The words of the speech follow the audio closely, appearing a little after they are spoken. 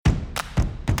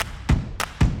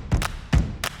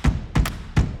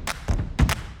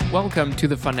Welcome to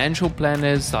the Financial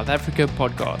Planners South Africa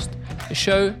podcast, a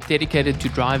show dedicated to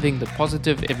driving the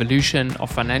positive evolution of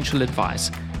financial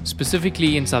advice,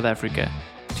 specifically in South Africa.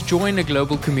 To join a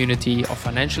global community of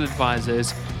financial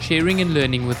advisors, sharing and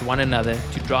learning with one another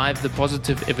to drive the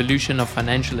positive evolution of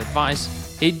financial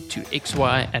advice, head to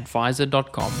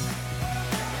xyadvisor.com.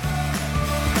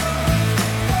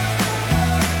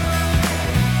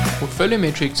 Portfolio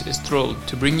Metrics is thrilled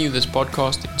to bring you this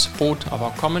podcast in support of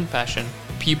our common passion,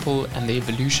 people, and the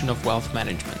evolution of wealth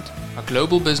management. Our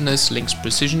global business links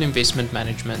precision investment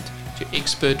management to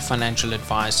expert financial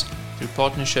advice through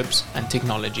partnerships and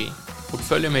technology.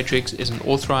 Portfolio Metrics is an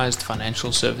authorized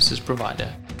financial services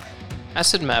provider.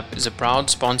 AssetMap is a proud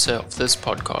sponsor of this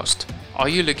podcast. Are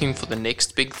you looking for the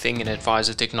next big thing in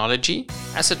advisor technology?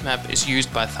 AssetMap is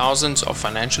used by thousands of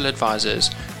financial advisors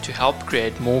to help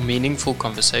create more meaningful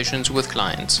conversations with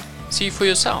clients. See for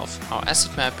yourself how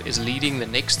AssetMap is leading the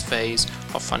next phase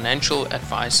of financial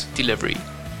advice delivery.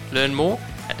 Learn more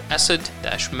at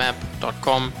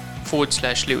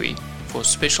asset-map.com/Louis for a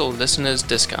special listeners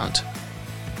discount.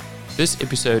 This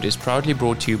episode is proudly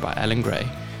brought to you by Alan Gray.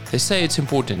 They say it's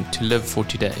important to live for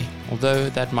today. Although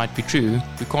that might be true,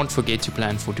 we can't forget to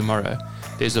plan for tomorrow.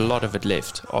 There's a lot of it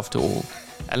left, after all.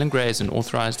 Alan Gray is an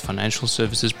authorized financial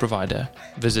services provider.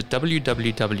 Visit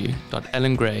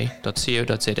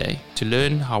www.alangray.co.za to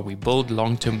learn how we build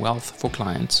long-term wealth for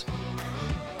clients.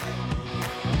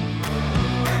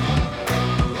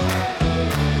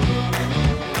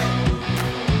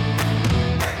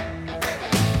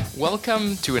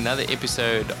 Welcome to another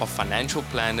episode of Financial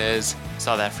Planners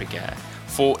South Africa.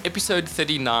 For episode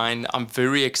 39, I'm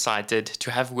very excited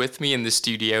to have with me in the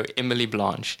studio Emily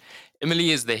Blanche.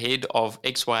 Emily is the head of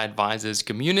XY Advisors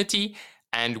community,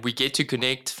 and we get to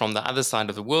connect from the other side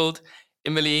of the world.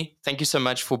 Emily, thank you so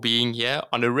much for being here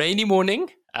on a rainy morning.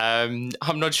 I'm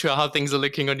not sure how things are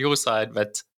looking on your side,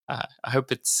 but I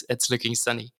hope it's looking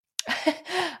sunny.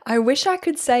 I wish I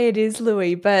could say it is,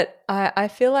 Louis, but I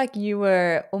feel like you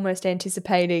were almost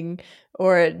anticipating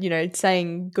or,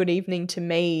 saying good evening to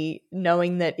me,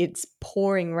 knowing that it's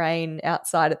pouring rain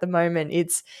outside at the moment.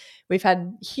 We've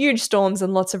had huge storms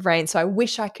and lots of rain, so I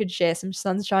wish I could share some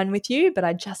sunshine with you, but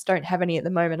I just don't have any at the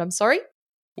moment. I'm sorry.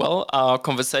 Well, our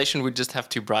conversation would just have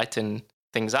to brighten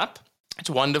things up. It's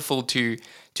wonderful to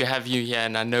have you here,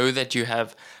 and I know that you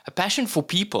have a passion for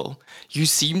people. You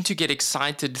seem to get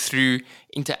excited through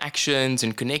interactions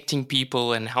and connecting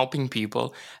people and helping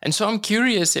people. And so I'm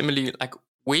curious, Emily, like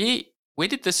where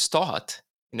did this start?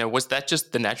 Was that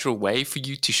just the natural way for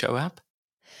you to show up?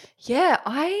 Yeah,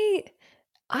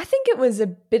 I think it was a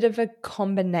bit of a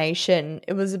combination.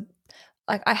 It was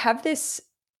like I have this.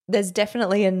 There's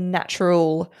definitely a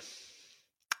natural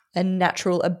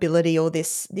ability or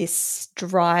this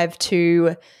drive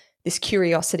to this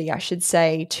curiosity, I should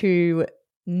say, to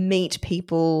meet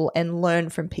people and learn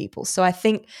from people. So I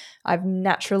think I've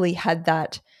naturally had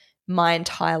that my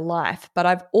entire life, but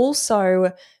I've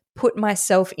also put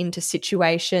myself into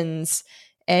situations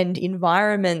and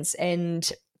environments and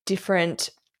different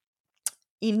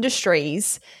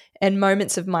industries and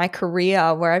moments of my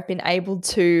career where I've been able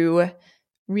to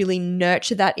really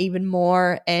nurture that even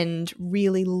more and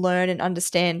really learn and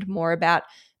understand more about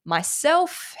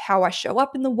myself, how I show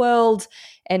up in the world,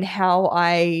 and how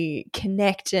I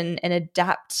connect and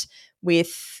adapt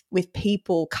with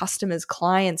people, customers,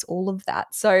 clients, all of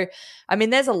that. So,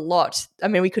 there's a lot.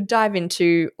 We could dive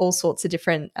into all sorts of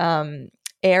different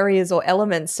areas or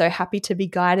elements. So happy to be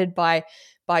guided by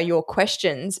your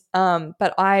questions.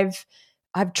 But I've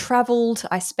traveled.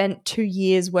 I spent 2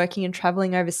 years working and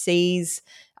traveling overseas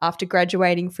after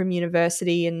graduating from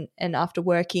university and after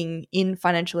working in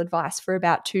financial advice for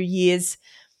about 2 years.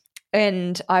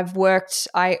 And I've worked,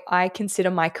 I consider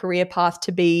my career path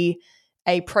to be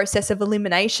a process of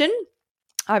elimination.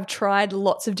 I've tried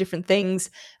lots of different things.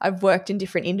 I've worked in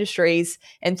different industries.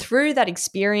 And through that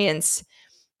experience,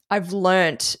 I've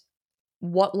learnt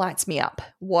what lights me up,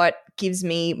 what gives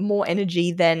me more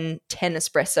energy than 10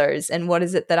 espressos, and what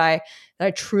is it that I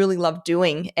truly love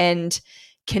doing, and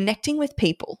connecting with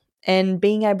people and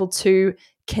being able to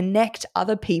connect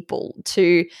other people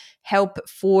to help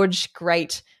forge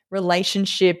great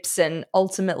relationships and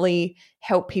ultimately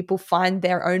help people find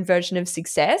their own version of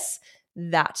success.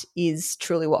 That is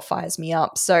truly what fires me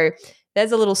up. So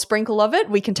there's a little sprinkle of it.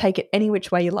 We can take it any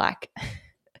which way you like.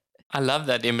 I love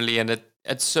that, Emily, and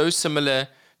it's so similar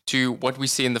to what we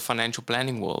see in the financial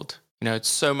planning world. It's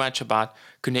so much about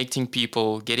connecting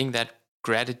people, getting that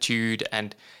gratitude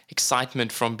and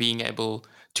excitement from being able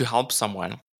to help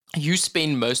someone. You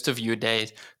spend most of your day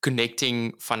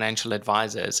connecting financial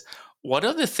advisors. What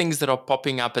are the things that are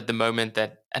popping up at the moment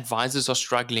that advisors are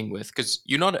struggling with? Because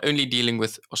you're not only dealing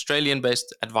with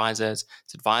Australian-based advisors,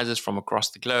 it's advisors from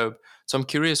across the globe. So I'm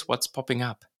curious what's popping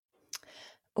up.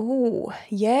 Oh,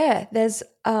 yeah. There's,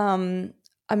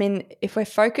 if we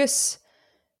focus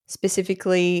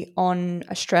specifically on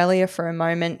Australia for a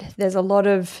moment, there's a lot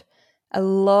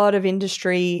of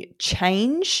industry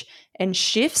change and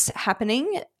shifts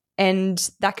happening,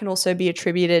 and that can also be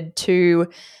attributed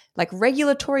to like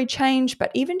regulatory change,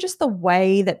 but even just the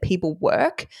way that people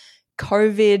work.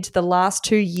 COVID, the last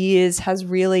 2 years, has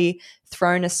really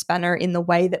thrown a spanner in the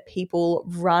way that people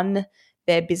run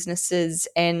their businesses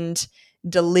and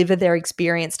deliver their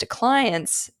experience to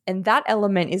clients. And that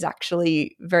element is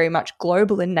actually very much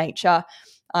global in nature.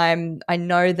 I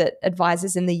know that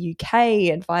advisors in the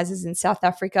UK, advisors in South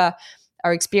Africa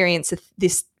are experiencing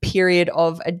this period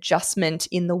of adjustment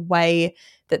in the way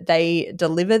that they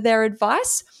deliver their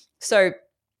advice. So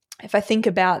if I think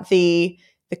about the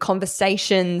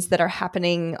conversations that are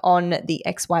happening on the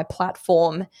XY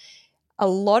platform, a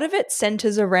lot of it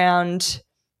centers around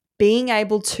being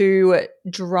able to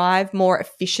drive more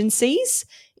efficiencies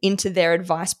into their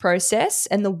advice process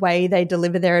and the way they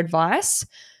deliver their advice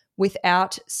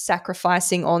without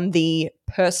sacrificing on the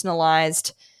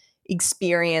personalized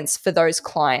experience for those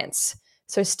clients.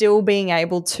 So, still being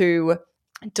able to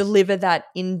deliver that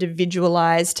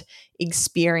individualized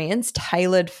experience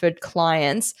tailored for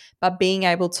clients, but being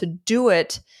able to do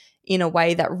it in a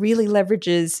way that really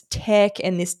leverages tech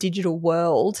and this digital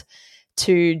world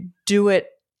to do it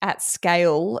at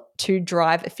scale to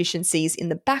drive efficiencies in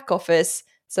the back office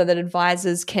so that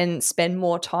advisors can spend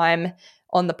more time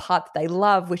on the part that they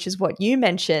love, which is what you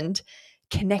mentioned,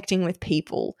 connecting with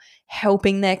people,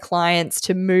 helping their clients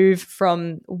to move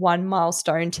from one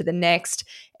milestone to the next,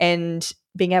 and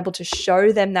being able to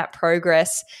show them that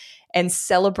progress and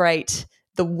celebrate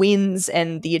the wins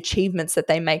and the achievements that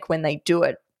they make when they do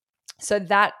it. So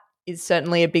that is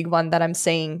certainly a big one that I'm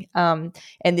seeing. And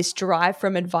this drive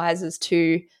from advisors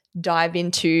to dive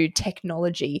into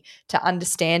technology, to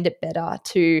understand it better,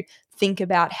 to think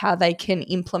about how they can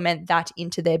implement that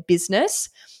into their business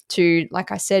to,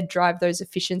 like I said, drive those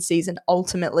efficiencies and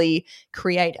ultimately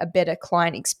create a better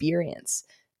client experience.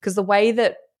 Because the way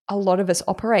that a lot of us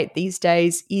operate these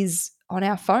days is on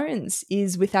our phones,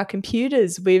 is with our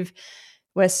computers.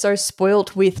 We're so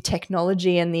spoilt with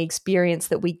technology and the experience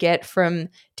that we get from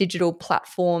digital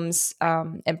platforms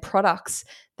and products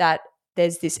that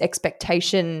there's this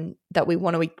expectation that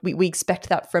we expect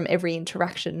that from every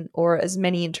interaction or as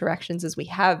many interactions as we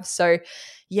have. So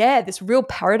yeah, this real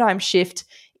paradigm shift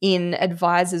in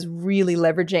advisors really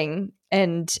leveraging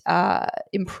and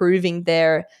improving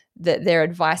their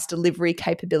advice delivery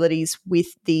capabilities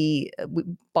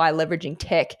by leveraging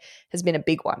tech has been a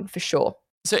big one for sure.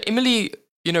 So Emily,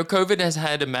 COVID has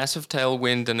had a massive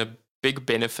tailwind and a big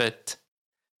benefit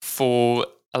for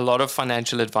a lot of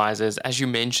financial advisors. As you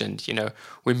mentioned,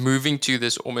 we're moving to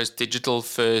this almost digital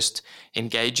first,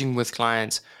 engaging with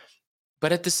clients.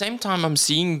 But at the same time, I'm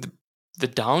seeing the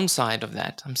downside of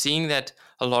that. I'm seeing that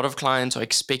a lot of clients are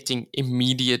expecting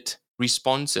immediate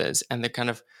responses, and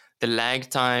the lag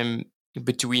time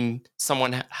between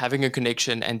someone having a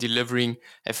connection and delivering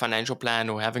a financial plan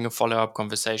or having a follow-up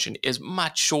conversation is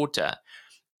much shorter.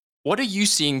 What are you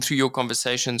seeing through your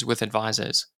conversations with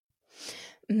advisors?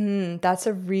 That's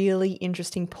a really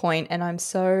interesting point, and I'm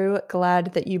so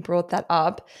glad that you brought that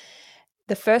up.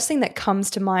 The first thing that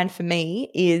comes to mind for me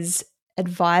is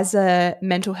advisor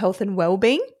mental health and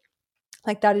well-being.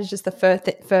 Like that is just the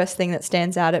first thing that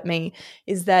stands out at me,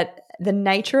 is that the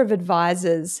nature of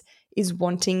advisors is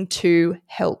wanting to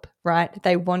help, right?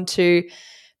 They want to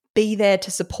be there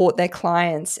to support their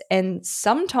clients, and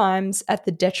sometimes at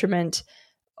the detriment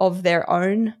of their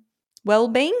own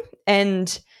well-being.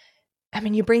 And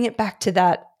you bring it back to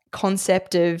that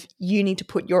concept of you need to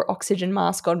put your oxygen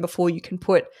mask on before you can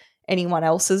put anyone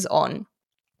else's on.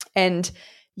 And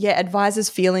yeah, advisors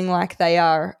feeling like they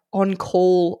are on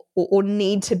call or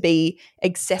need to be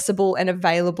accessible and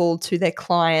available to their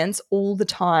clients all the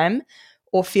time,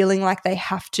 or feeling like they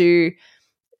have to,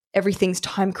 everything's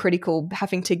time critical,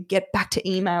 having to get back to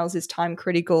emails is time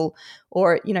critical,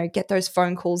 or, get those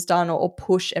phone calls done or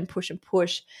push and push and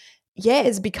push. Yeah,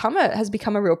 has become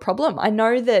a real problem. I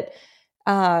know that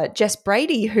Jess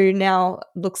Brady, who now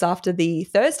looks after the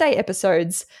Thursday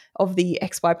episodes of the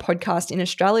XY podcast in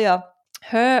Australia,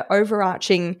 her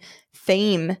overarching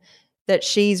theme that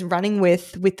she's running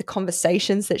with the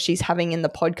conversations that she's having in the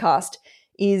podcast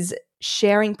is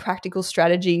sharing practical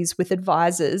strategies with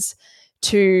advisors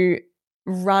to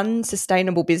run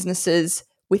sustainable businesses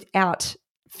without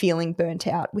feeling burnt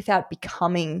out, without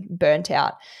becoming burnt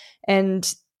out.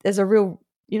 And there's a real,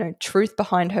 truth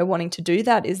behind her wanting to do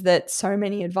that, is that so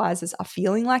many advisors are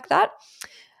feeling like that.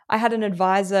 I had an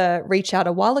advisor reach out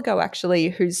a while ago, actually,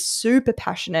 who's super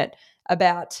passionate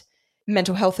about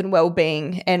mental health and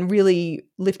well-being and really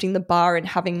lifting the bar and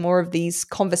having more of these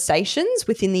conversations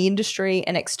within the industry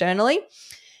and externally.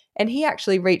 And he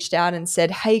actually reached out and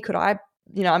said, hey, could I,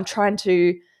 I'm trying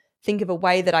to think of a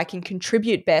way that I can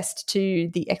contribute best to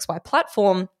the XY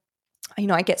platform.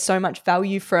 I get so much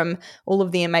value from all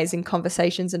of the amazing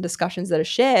conversations and discussions that are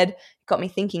shared. It got me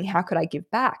thinking, how could I give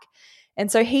back?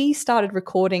 And so he started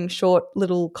recording short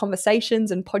little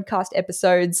conversations and podcast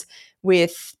episodes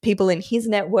with people in his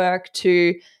network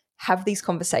to have these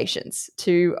conversations,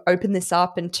 to open this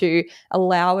up and to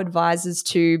allow advisors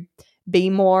to be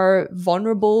more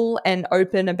vulnerable and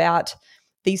open about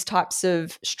these types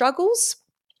of struggles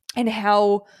and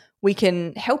how we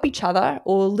can help each other,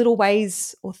 or little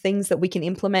ways or things that we can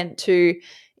implement to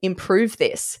improve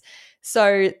this.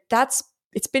 So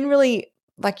it's been really,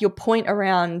 like, your point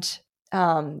around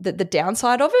the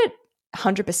downside of it,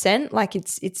 100%. Like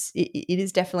it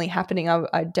is definitely happening.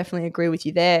 I definitely agree with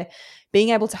you there. Being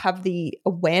able to have the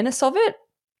awareness of it,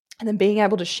 and then being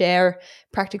able to share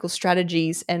practical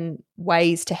strategies and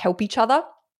ways to help each other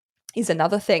is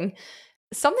another thing.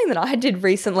 Something that I did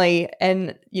recently,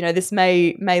 and this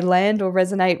may land or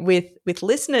resonate with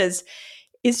listeners,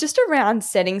 is just around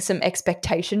setting some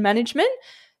expectation management.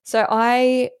 So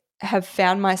I have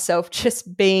found myself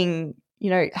just being,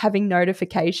 having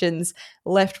notifications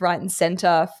left, right, and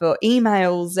center for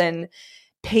emails and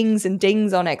pings and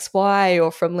dings on XY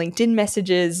or from LinkedIn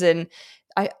messages. And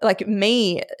I, like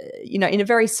me, in a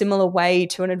very similar way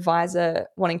to an advisor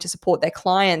wanting to support their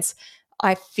clients,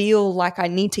 I feel like I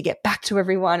need to get back to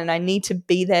everyone and I need to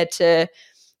be there to,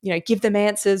 give them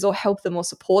answers or help them or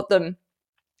support them.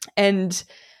 And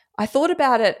I thought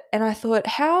about it and I thought,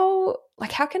 how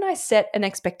can I set an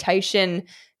expectation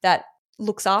that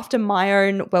looks after my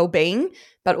own well-being,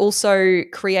 but also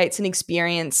creates an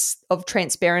experience of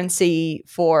transparency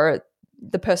for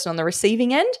the person on the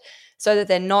receiving end, so that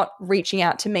they're not reaching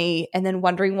out to me and then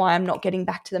wondering why I'm not getting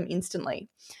back to them instantly.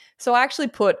 So I actually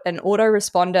put an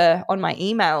autoresponder on my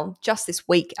email just this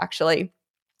week, actually,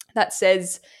 that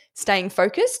says staying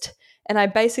focused. And I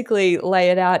basically lay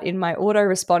it out in my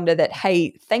autoresponder that,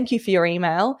 hey, thank you for your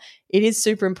email. It is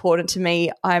super important to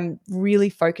me. I'm really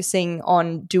focusing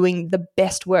on doing the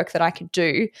best work that I could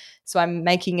do. So I'm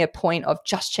making a point of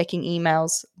just checking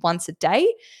emails once a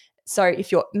day. So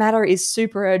if your matter is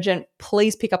super urgent,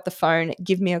 please pick up the phone,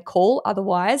 give me a call.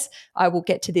 Otherwise, I will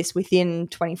get to this within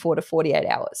 24 to 48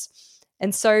 hours.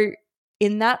 And so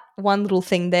in that one little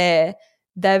thing there,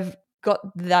 they've got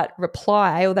that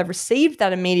reply, or they've received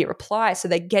that immediate reply. So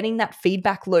they're getting that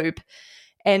feedback loop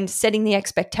and setting the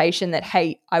expectation that,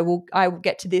 hey, I will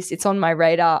get to this. It's on my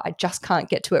radar. I just can't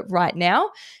get to it right now.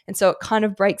 And so it kind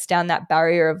of breaks down that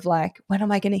barrier of like, when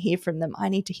am I going to hear from them? I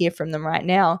need to hear from them right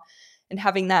now. And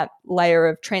having that layer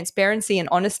of transparency and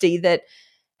honesty that,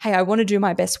 hey, I want to do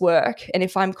my best work. And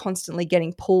if I'm constantly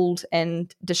getting pulled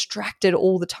and distracted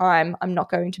all the time, I'm not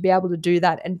going to be able to do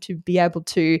that and to be able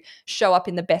to show up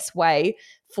in the best way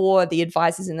for the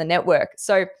advisors in the network.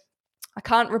 So I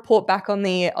can't report back on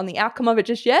the outcome of it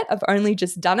just yet. I've only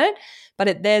just done it,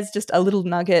 but there's just a little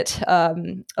nugget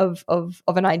of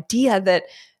an idea that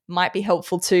might be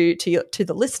helpful to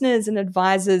the listeners and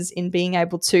advisors in being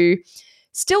able to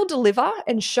still deliver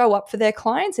and show up for their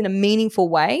clients in a meaningful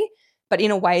way, but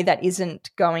in a way that isn't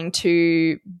going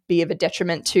to be of a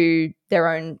detriment to their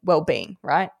own well-being,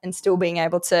 right? And still being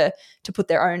able to put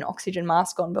their own oxygen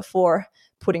mask on before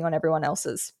putting on everyone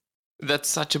else's. That's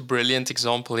such a brilliant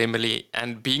example, Emily.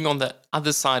 And being on the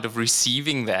other side of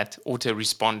receiving that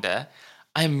autoresponder,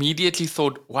 I immediately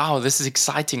thought, wow, this is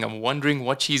exciting. I'm wondering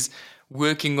what she's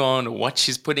working on, what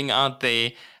she's putting out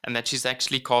there, and that she's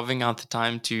actually carving out the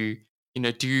time to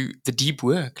do the deep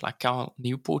work like Cal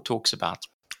Newport talks about.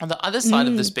 On the other side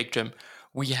of the spectrum,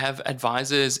 we have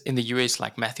advisors in the US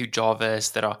like Matthew Jarvis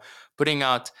that are putting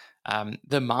out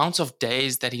the amount of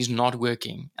days that he's not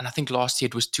working. And I think last year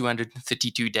it was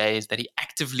 232 days that he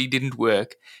actively didn't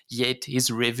work, yet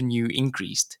his revenue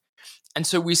increased. And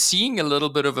so we're seeing a little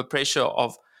bit of a pressure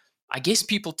of, I guess,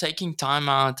 people taking time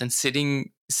out and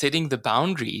setting the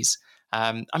boundaries.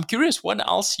 I'm curious what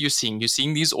else you're seeing. You're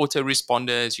seeing these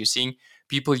autoresponders. You're seeing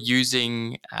people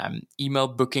using email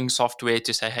booking software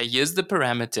to say, hey, here's the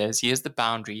parameters, here's the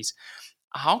boundaries.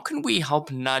 How can we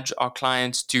help nudge our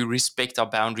clients to respect our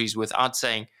boundaries without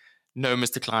saying, no,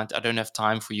 Mr. Client, I don't have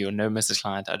time for you, or no, Mrs.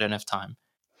 Client, I don't have time?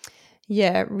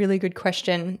 Yeah, really good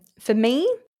question. For me,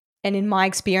 And in my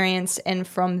experience, and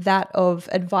from that of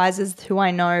advisors who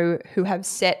I know who have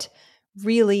set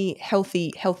really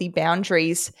healthy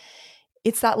boundaries,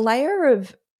 it's that layer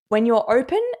of when you're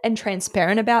open and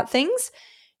transparent about things,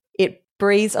 it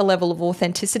breathes a level of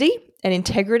authenticity and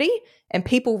integrity, and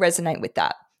people resonate with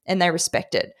that and they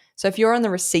respect it. So if you're on the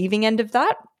receiving end of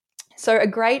that, so a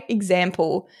great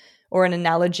example or an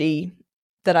analogy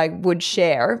that I would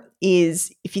share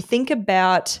is if you think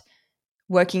about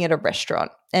working at a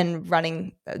restaurant and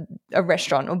running a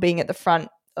restaurant or being at the front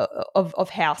of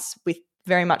house with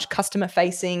very much customer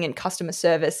facing and customer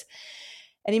service.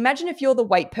 And imagine if you're the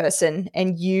wait person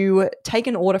and you take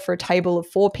an order for a table of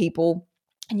 4 people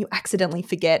and you accidentally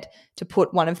forget to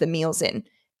put one of the meals in.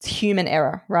 It's human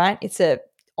error, right? It's a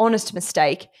honest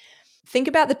mistake. Think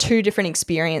about the 2 different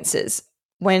experiences.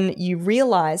 When you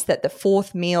realize that the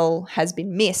 4th meal has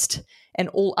been missed and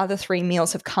all other 3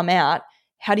 meals have come out,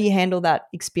 how do you handle that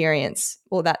experience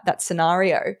or that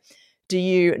scenario? Do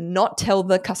you not tell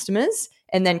the customers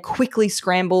and then quickly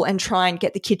scramble and try and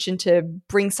get the kitchen to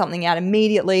bring something out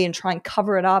immediately and try and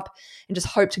cover it up and just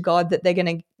hope to God that they're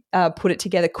going to put it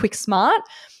together quick, smart?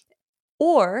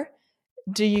 Or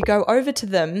do you go over to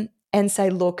them and say,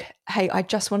 look, hey, I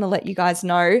just want to let you guys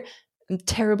know I'm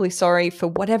terribly sorry for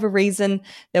whatever reason.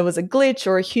 There was a glitch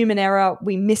or a human error.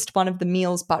 We missed one of the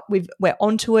meals, but we're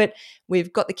onto it.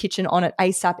 We've got the kitchen on it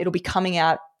ASAP. It'll be coming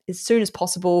out as soon as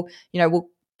possible. We'll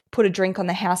put a drink on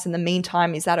the house in the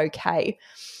meantime. Is that okay?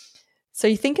 So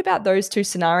you think about those 2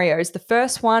 scenarios. The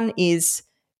first one is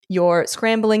you're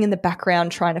scrambling in the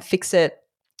background trying to fix it.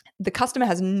 The customer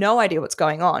has no idea what's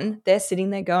going on. They're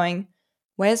sitting there going,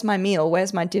 where's my meal?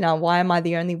 Where's my dinner? Why am I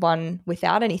the only one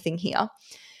without anything here?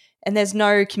 And there's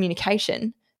no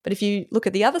communication. But if you look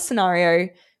at the other scenario,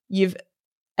 you've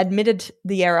admitted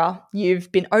the error,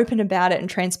 you've been open about it and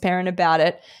transparent about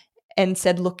it and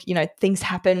said, look, things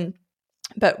happen,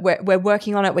 but we're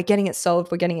working on it, we're getting it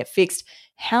solved, we're getting it fixed.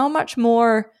 How much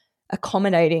more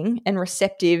accommodating and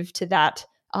receptive to that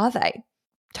are they?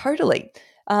 Totally.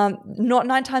 Not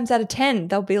 9 times out of 10,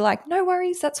 they'll be like, no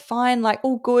worries, that's fine, like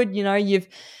all good,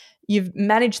 you've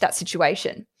managed that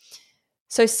situation.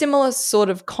 So similar sort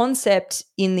of concept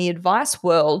in the advice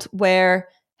world where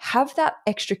have that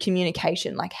extra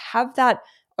communication, like have that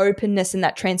openness and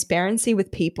that transparency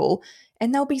with people,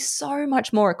 and they'll be so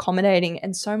much more accommodating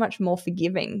and so much more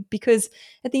forgiving because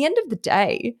at the end of the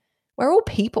day, we're all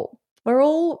people. We're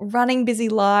all running busy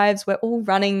lives. We're all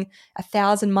running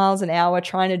 1,000 miles an hour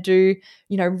trying to do,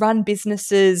 run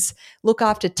businesses, look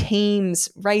after teams,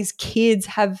 raise kids,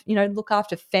 look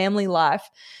after family life.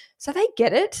 So they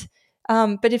get it.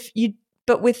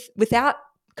 But without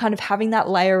kind of having that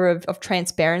layer of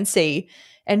transparency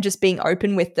and just being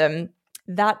open with them,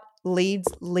 that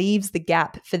leaves the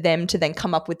gap for them to then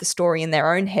come up with the story in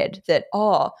their own head that,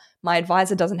 oh, my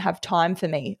advisor doesn't have time for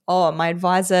me. Oh, my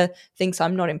advisor thinks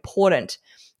I'm not important.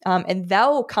 And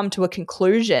they'll come to a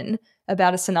conclusion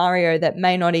about a scenario that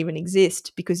may not even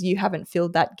exist because you haven't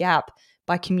filled that gap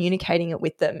by communicating it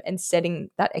with them and setting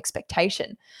that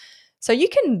expectation. So you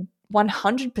can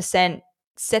 100%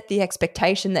 set the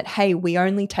expectation that, hey, we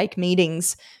only take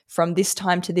meetings from this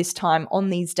time to this time on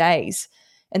these days.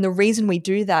 And the reason we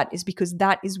do that is because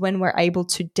that is when we're able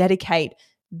to dedicate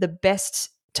the best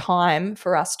time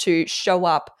for us to show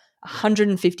up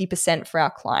 150% for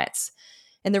our clients.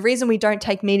 And the reason we don't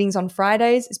take meetings on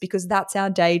Fridays is because that's our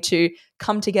day to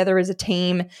come together as a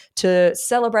team, to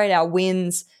celebrate our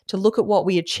wins, to look at what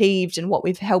we achieved and what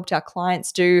we've helped our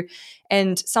clients do.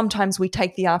 And sometimes we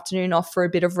take the afternoon off for a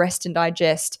bit of rest and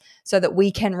digest so that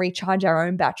we can recharge our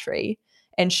own battery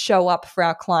and show up for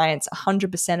our clients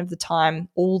 100% of the time,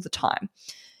 all the time.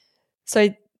 So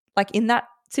like in that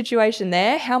situation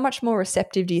there, how much more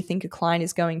receptive do you think a client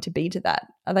is going to be to that?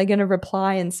 Are they going to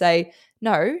reply and say,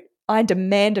 no, I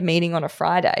demand a meeting on a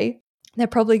Friday? They're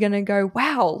probably going to go,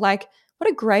 wow, like what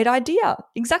a great idea.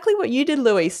 Exactly what you did,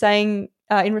 Louis, saying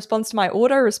in response to my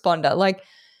autoresponder, like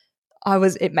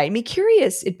it made me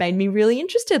curious. It made me really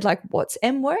interested. Like, what's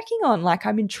Em working on? Like,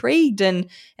 I'm intrigued and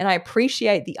I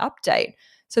appreciate the update.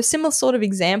 So similar sort of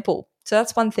example. So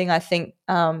that's one thing I think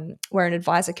where an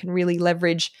advisor can really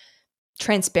leverage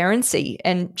transparency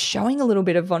and showing a little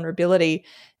bit of vulnerability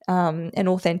and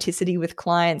authenticity with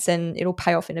clients, and it'll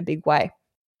pay off in a big way.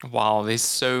 Wow, there's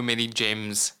so many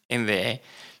gems in there.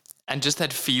 And just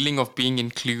that feeling of being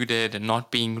included and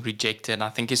not being rejected, I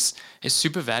think is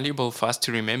super valuable for us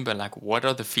to remember, like what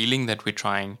are the feeling that we're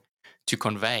trying to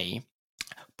convey.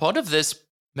 Part of this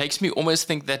makes me almost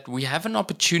think that we have an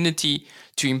opportunity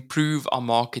to improve our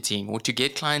marketing or to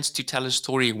get clients to tell a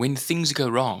story when things go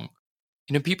wrong.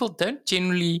 People don't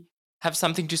generally have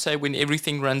something to say when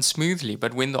everything runs smoothly,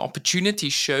 but when the opportunity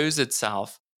shows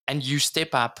itself and you step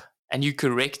up and you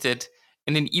correct it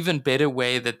in an even better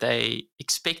way that they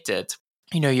expected,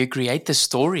 you create the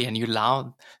story and you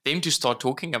allow them to start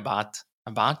talking about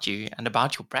you and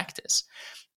about your practice.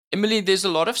 Emily, there's a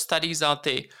lot of studies out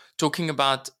there talking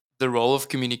about the role of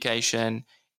communication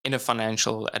in a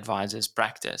financial advisor's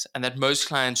practice, and that most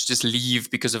clients just leave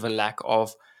because of a lack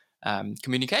of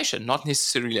communication, not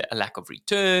necessarily a lack of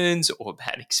returns or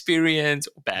bad experience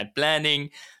or bad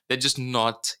planning. They're just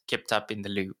not kept up in the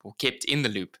loop or kept in the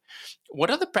loop.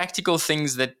 What are the practical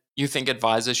things that you think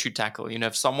advisors should tackle?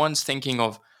 If someone's thinking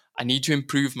of, I need to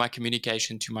improve my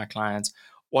communication to my clients,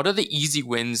 what are the easy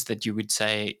wins that you would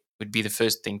say would be the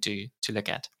first thing to look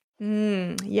at?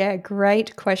 Yeah,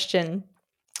 great question.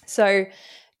 So,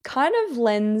 kind of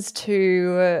lends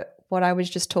to what I was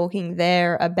just talking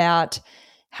there about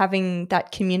having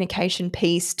that communication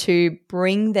piece to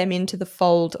bring them into the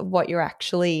fold of what you're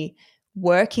actually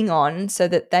working on so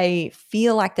that they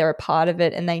feel like they're a part of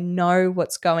it and they know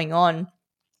what's going on.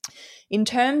 In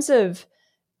terms of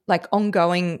like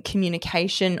ongoing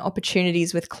communication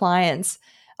opportunities with clients,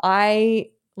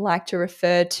 I like to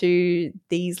refer to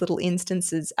these little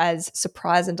instances as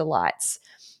surprise and delights.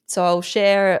 So I'll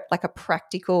share like a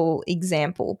practical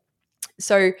example.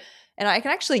 So, and I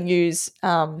can actually use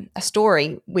a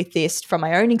story with this from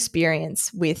my own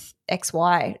experience with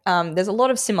XY. There's a lot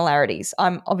of similarities.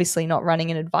 I'm obviously not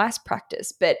running an advice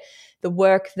practice, but the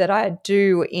work that I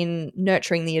do in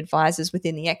nurturing the advisors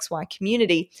within the XY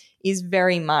community is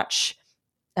very much,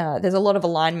 there's a lot of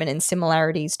alignment and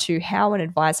similarities to how an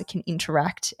advisor can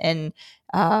interact and,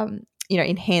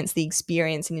 enhance the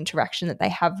experience and interaction that they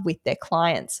have with their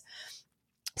clients.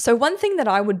 So one thing that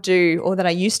I would do, or that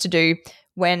I used to do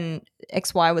when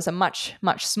XY was a much,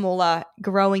 much smaller,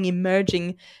 growing,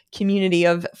 emerging community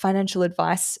of financial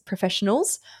advice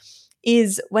professionals,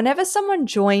 is whenever someone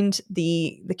joined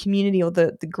the community or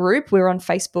the group, we were on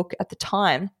Facebook at the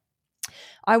time,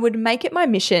 I would make it my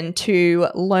mission to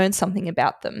learn something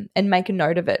about them and make a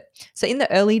note of it. So in the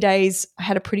early days, I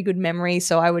had a pretty good memory,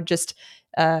 so I would just,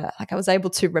 I was able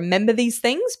to remember these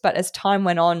things. But as time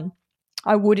went on,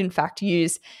 I would in fact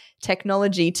use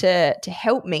technology to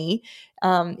help me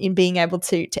in being able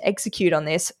to execute on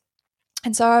this.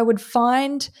 And so I would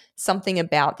find something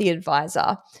about the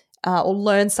advisor or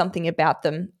learn something about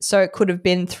them. So it could have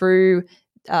been through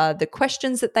the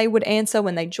questions that they would answer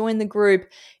when they join the group.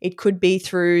 It could be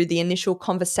through the initial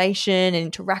conversation and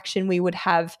interaction we would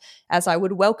have as I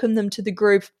would welcome them to the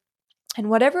group. And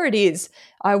whatever it is,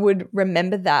 I would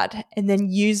remember that and then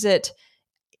use it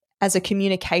as a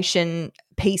communication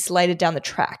piece later down the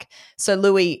track. So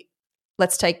Louis,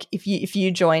 let's take, if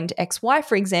you joined XY,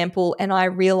 for example, and I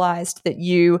realized that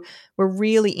you were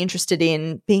really interested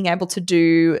in being able to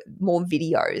do more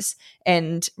videos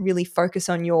and really focus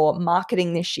on your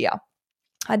marketing this year,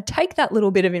 I'd take that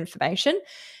little bit of information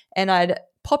and I'd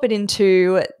pop it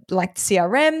into like the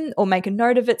CRM or make a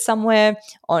note of it somewhere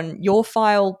on your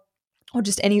file or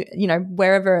just any,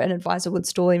 wherever an advisor would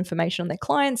store information on their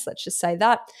clients, let's just say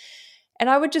that. And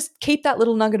I would just keep that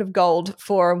little nugget of gold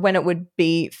for when it would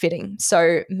be fitting.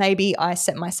 So maybe I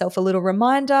set myself a little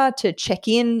reminder to check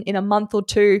in a month or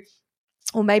two,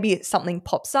 or maybe something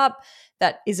pops up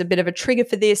that is a bit of a trigger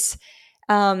for this.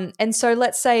 And so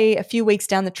let's say a few weeks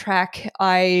down the track,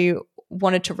 I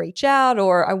wanted to reach out,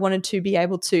 or I wanted to be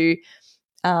able to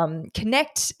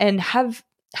connect and have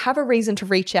a reason to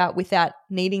reach out without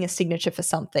needing a signature for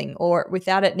something, or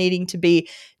without it needing to be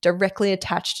directly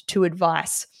attached to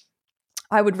advice.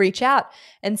 I would reach out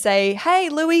and say, hey,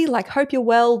 Louis, hope you're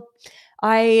well.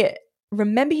 I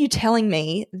remember you telling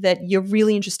me that you're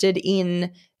really interested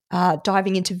in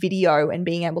diving into video and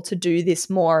being able to do this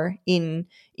more in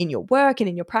your work and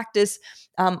in your practice.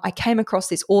 I came across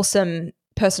this awesome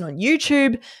person on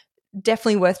YouTube,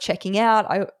 definitely worth checking out.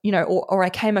 Or I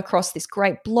came across this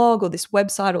great blog or this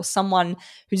website or someone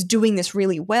who's doing this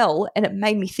really well, and it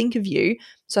made me think of you.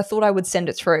 So I thought I would send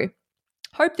it through.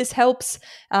 Hope this helps.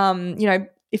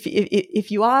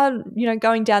 If you are,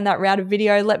 going down that route of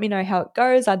video, let me know how it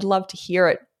goes. I'd love to hear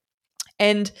it.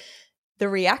 And the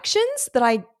reactions that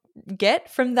I get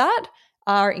from that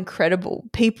are incredible.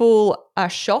 People are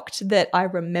shocked that I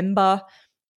remember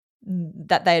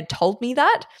that they had told me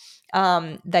that.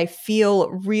 They feel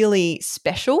really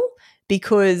special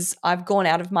because I've gone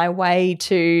out of my way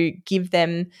to give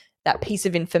them that piece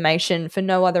of information for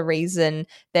no other reason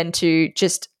than to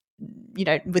just,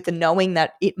 with the knowing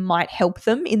that it might help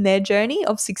them in their journey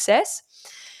of success.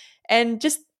 And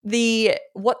just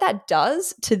what that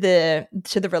does to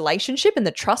the relationship and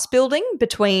the trust building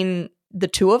between the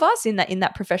two of us in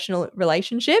that professional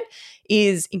relationship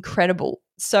is incredible.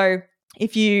 So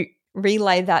if you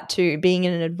relay that to being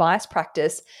in an advice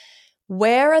practice,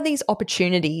 where are these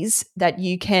opportunities that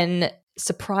you can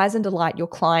surprise and delight your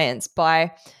clients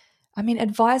by? I mean,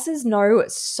 advisors know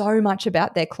so much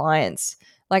about their clients.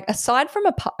 Like, aside from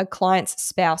a client's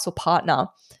spouse or partner,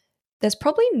 there's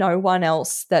probably no one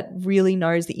else that really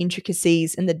knows the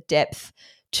intricacies and the depth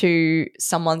to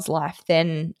someone's life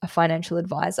than a financial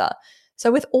advisor.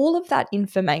 So with all of that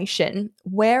information,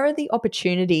 where are the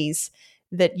opportunities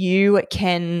that you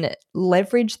can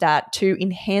leverage that to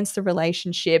enhance the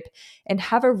relationship and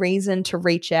have a reason to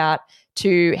reach out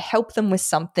to help them with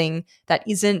something that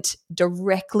isn't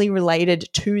directly related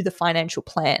to the financial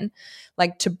plan?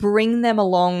 Like, to bring them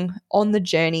along on the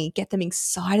journey, get them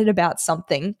excited about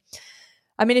something.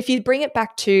 I mean, if you bring it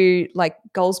back to like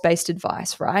goals-based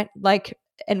advice, right? Like,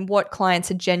 and what clients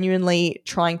are genuinely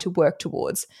trying to work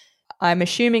towards. I'm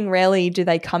assuming rarely do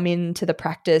they come into the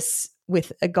practice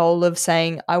with a goal of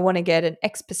saying, I want to get an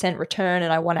X% return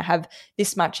and I want to have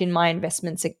this much in my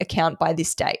investments account by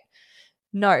this date.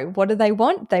 No, what do they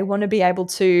want? They want to be able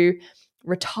to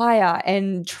retire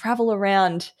and travel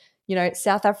around,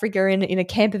 South Africa in a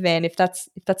camper van, if that's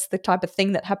the type of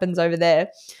thing that happens over there.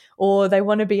 Or they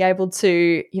want to be able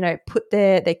to, put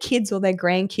their kids or their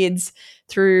grandkids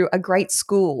through a great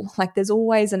school. Like, there's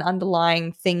always an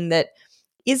underlying thing that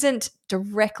isn't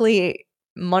directly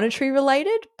monetary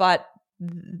related, but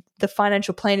the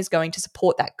financial plan is going to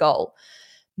support that goal.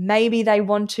 Maybe they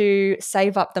want to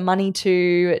save up the money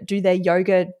to do their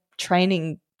yoga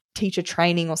training, teacher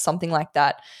training, or something like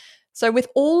that. So with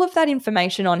all of that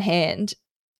information on hand,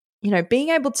 being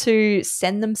able to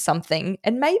send them something,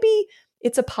 and maybe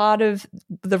it's a part of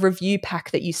the review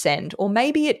pack that you send, or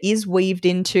maybe it is weaved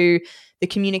into the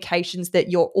communications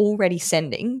that you're already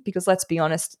sending, because let's be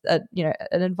honest, an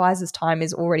advisor's time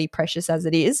is already precious as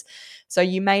it is. So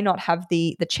you may not have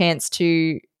the chance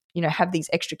to, have these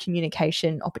extra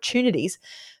communication opportunities.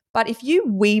 But if you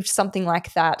weave something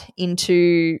like that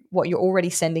into what you're already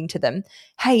sending to them,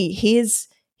 hey, here's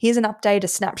an update, a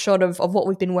snapshot of what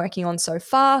we've been working on so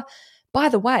far. By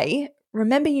the way,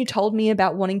 remember you told me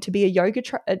about wanting to be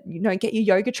get your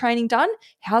yoga training done?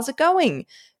 How's it going?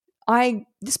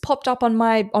 This popped up on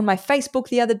my Facebook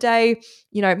the other day,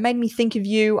 it made me think of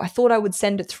you. I thought I would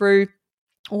send it through.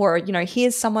 Or,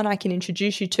 here's someone I can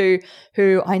introduce you to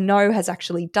who I know has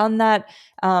actually done that.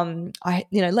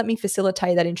 Let me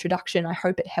facilitate that introduction. I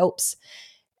hope it helps.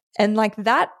 And like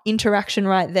that interaction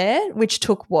right there, which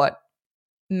took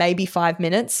maybe 5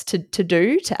 minutes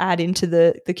to add into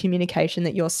the communication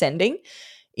that you're sending,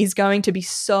 is going to be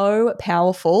so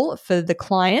powerful for the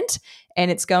client, and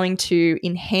it's going to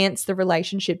enhance the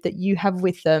relationship that you have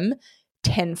with them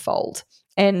tenfold.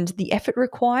 And the effort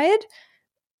required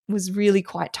was really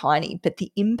quite tiny, but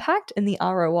the impact and the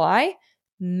ROI,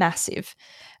 massive.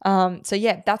 So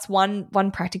yeah, that's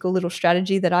one practical little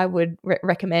strategy that I would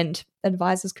recommend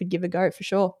advisors could give a go for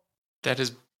sure. That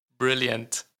is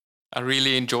brilliant. I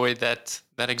really enjoyed that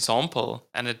example,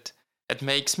 and it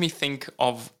makes me think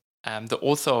of the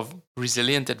author of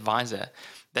Resilient Advisor,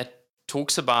 that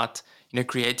talks about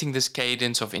creating this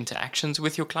cadence of interactions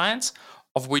with your clients,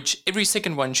 of which every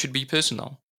second one should be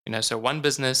personal. So one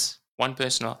business, one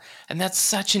personal, and that's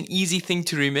such an easy thing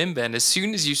to remember. And as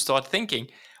soon as you start thinking,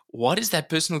 what is that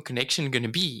personal connection going to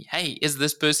be? Hey, is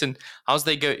this person, how's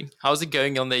it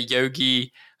going on their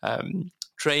yogi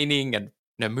training, and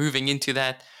moving into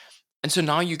that? And so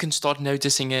now you can start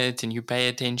noticing it and you pay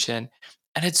attention.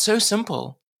 And it's so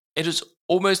simple. It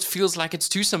almost feels like it's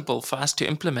too simple for us to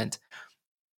implement.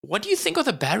 What do you think are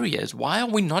the barriers? Why are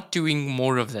we not doing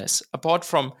more of this? Apart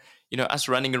from, us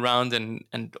running around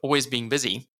and always being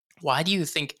busy, why do you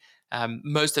think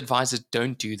most advisors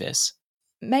don't do this?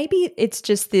 Maybe it's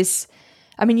just this,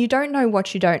 you don't know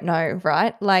what you don't know,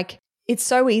 right? Like, it's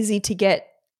so easy to get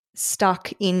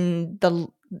stuck in the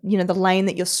lane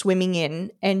that you're swimming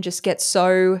in and just get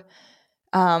so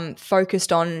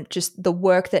focused on just the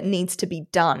work that needs to be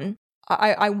done.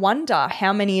 I wonder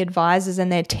how many advisors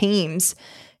and their teams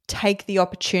take the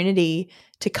opportunity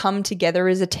to come together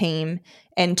as a team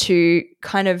and to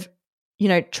kind of,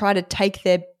 try to take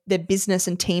their business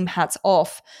and team hats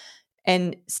off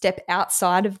and step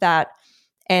outside of that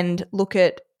and look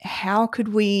at how could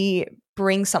we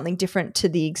bring something different to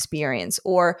the experience,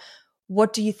 or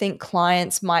what do you think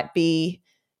clients might be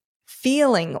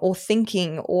feeling or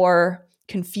thinking or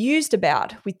confused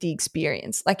about with the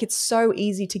experience? Like, it's so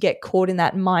easy to get caught in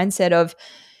that mindset of,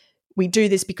 we do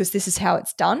this because this is how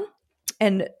it's done,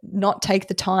 and not take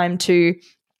the time to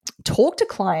talk to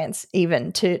clients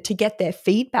even to get their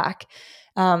feedback.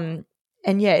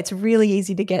 And yeah, it's really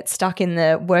easy to get stuck in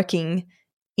the working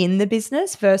in the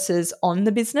business versus on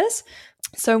the business.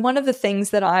 So one of the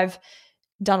things that I've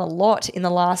done a lot in the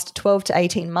last 12 to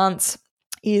 18 months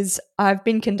is I've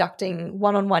been conducting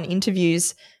one-on-one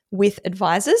interviews with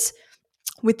advisors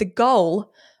with the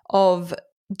goal of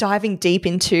diving deep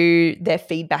into their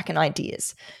feedback and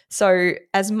ideas. So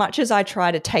as much as I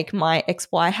try to take my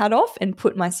XY hat off and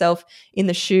put myself in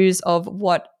the shoes of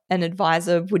what an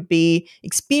advisor would be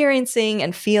experiencing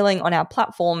and feeling on our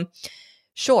platform,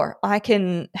 sure, I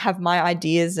can have my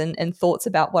ideas and thoughts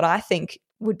about what I think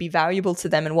would be valuable to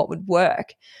them and what would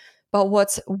work. But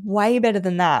what's way better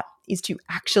than that is to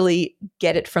actually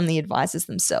get it from the advisors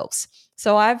themselves.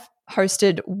 So I've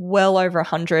hosted well over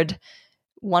 100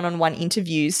 one-on-one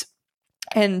interviews,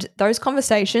 and those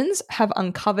conversations have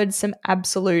uncovered some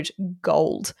absolute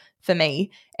gold for me.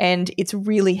 And it's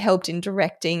really helped in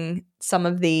directing some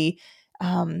of the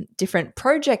different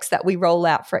projects that we roll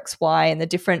out for XY and the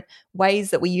different ways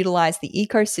that we utilize the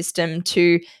ecosystem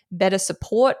to better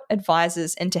support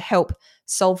advisors and to help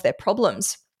solve their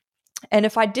problems. And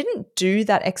if I didn't do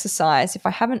that exercise, if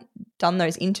I haven't done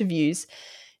those interviews,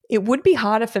 it would be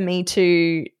harder for me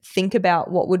to think about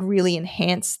what would really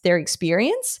enhance their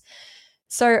experience.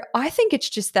 So I think it's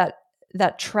just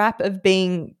that trap of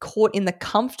being caught in the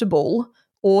comfortable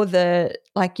or the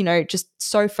just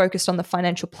so focused on the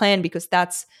financial plan, because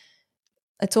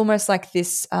it's almost like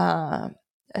this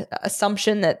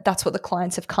assumption that that's what the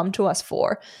clients have come to us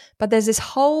for. But there's this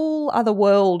whole other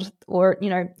world or,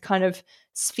 kind of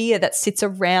sphere that sits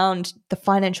around the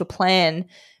financial plan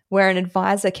where an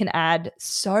advisor can add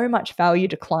so much value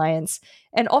to clients.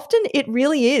 And often it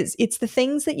really is. It's the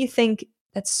things that you think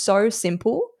that's so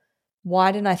simple.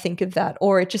 Why didn't I think of that?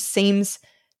 Or it just seems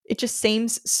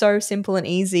so simple and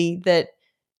easy that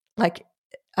I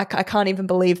can't even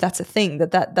believe that's a thing,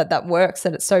 that works,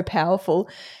 that it's so powerful.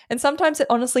 And sometimes it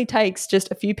honestly takes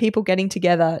just a few people getting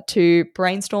together to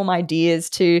brainstorm ideas,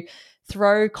 to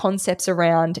throw concepts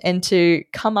around and to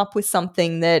come up with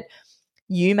something that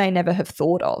you may never have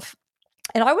thought of.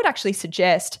 And I would actually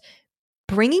suggest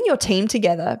bringing your team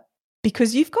together,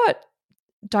 because you've got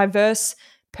diverse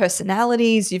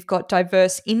personalities, you've got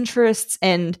diverse interests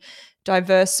and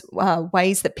diverse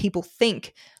ways that people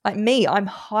think. Like me, I'm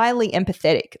highly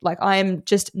empathetic. Like I am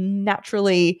just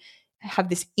naturally have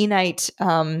this innate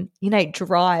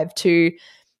drive to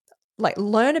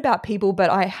learn about people, but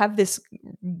I have this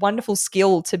wonderful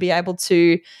skill to be able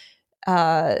to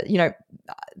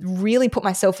really put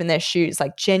myself in their shoes,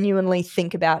 like genuinely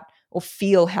think about or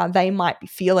feel how they might be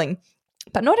feeling.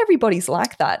 But not everybody's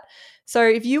like that. So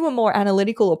if you were more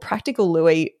analytical or practical,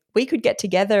 Louis, we could get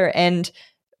together and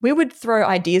we would throw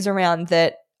ideas around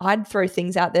that I'd throw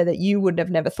things out there that you would have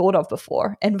never thought of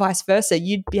before, and vice versa.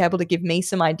 You'd be able to give me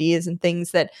some ideas and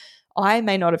things that I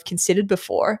may not have considered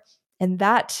before. And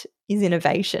that is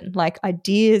innovation. Like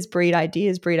ideas breed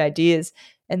ideas breed ideas.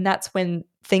 And that's when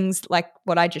things like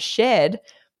what I just shared,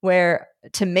 where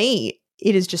to me,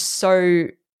 it is just so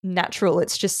natural.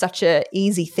 It's just such an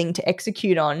easy thing to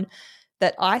execute on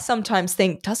that I sometimes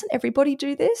think, doesn't everybody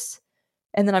do this?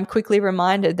 And then I'm quickly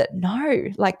reminded that no,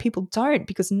 like people don't,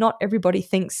 because not everybody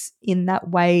thinks in that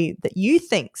way that you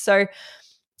think. So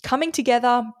coming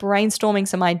together, brainstorming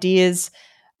some ideas,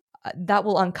 that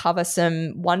will uncover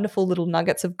some wonderful little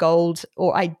nuggets of gold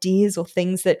or ideas or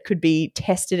things that could be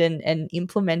tested and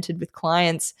implemented with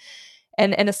clients.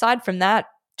 And aside from that,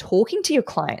 talking to your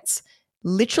clients,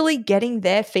 literally getting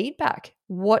their feedback.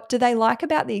 What do they like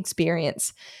about the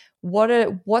experience?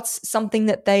 What's something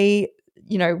that they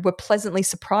were pleasantly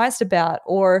surprised about,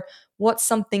 or what's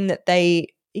something that they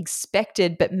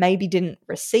expected but maybe didn't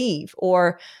receive?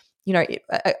 Or,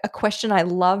 a question I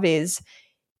love is,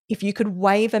 if you could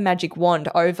wave a magic wand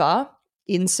over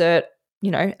insert,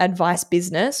 advice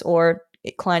business or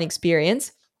client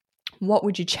experience, what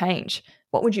would you change?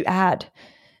 What would you add?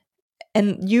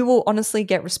 And you will honestly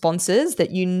get responses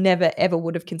that you never, ever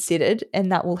would have considered. And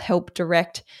that will help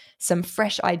direct some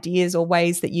fresh ideas or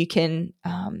ways that you can,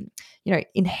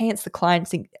 enhance the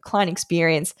client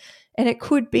experience. And it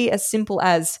could be as simple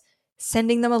as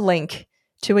sending them a link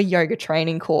to a yoga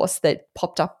training course that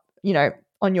popped up,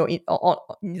 on your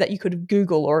that you could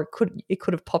Google, or it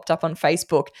could have popped up on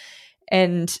Facebook.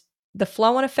 And the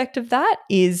flow-on effect of that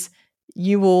is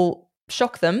you will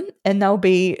shock them and they'll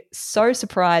be so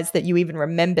surprised that you even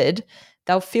remembered.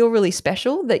 They'll feel really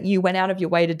special that you went out of your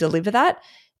way to deliver that.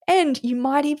 And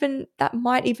that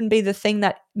might even be the thing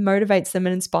that motivates them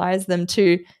and inspires them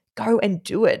to go and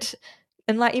do it.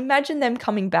 And imagine them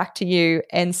coming back to you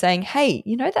and saying, hey,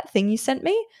 that thing you sent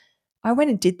me? I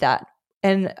went and did that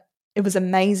and it was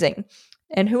amazing.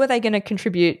 And who are they going to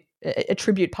contribute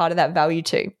attribute part of that value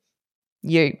to?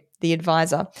 You, the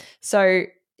advisor. So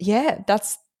yeah,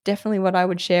 that's definitely what I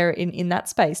would share in that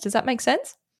space. Does that make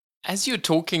sense? As you're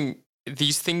talking,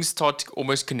 these things start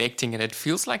almost connecting, and it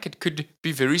feels like it could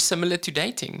be very similar to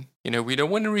dating. We don't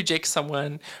want to reject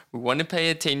someone. We want to pay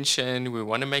attention. We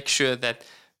want to make sure that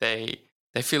they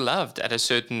feel loved at a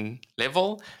certain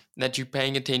level, that you're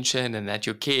paying attention and that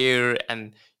you care,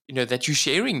 and that you're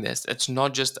sharing this. It's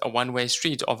not just a one-way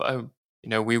street of,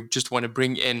 we just want to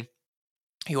bring in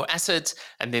your assets,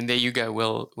 and then there you go.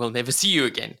 We'll never see you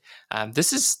again.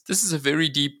 This is a very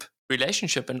deep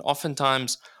relationship, and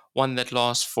oftentimes one that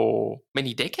lasts for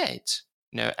many decades.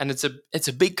 And it's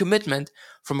a big commitment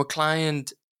from a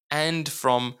client and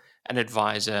from an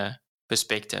advisor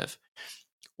perspective.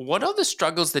 What are the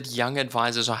struggles that young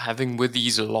advisors are having with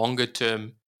these longer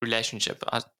term relationship?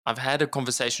 I've had a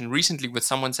conversation recently with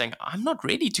someone saying, I'm not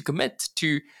ready to commit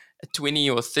to a 20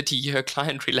 or 30-year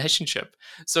client relationship.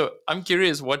 So I'm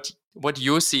curious what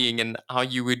you're seeing and how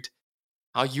you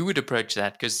would approach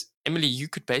that. Because Emily, you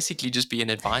could basically just be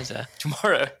an advisor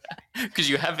tomorrow because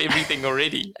you have everything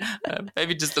already.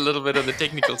 Maybe just a little bit of the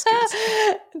technical skills.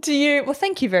 Well,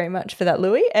 thank you very much for that,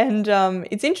 Louis. And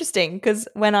it's interesting because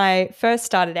when I first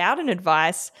started out in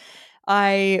advice,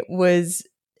 I was,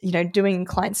 doing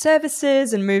client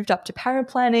services and moved up to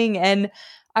paraplanning, and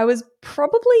I was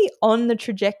probably on the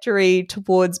trajectory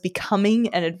towards becoming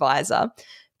an advisor,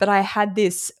 but I had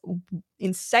this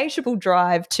insatiable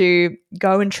drive to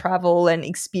go and travel and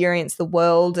experience the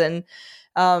world. And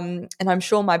I'm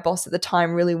sure my boss at the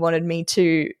time really wanted me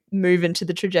to move into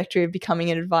the trajectory of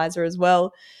becoming an advisor as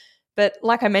well. But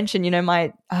like I mentioned,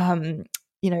 my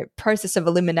process of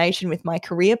elimination with my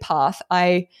career path,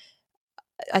 I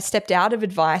stepped out of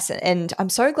advice, and I'm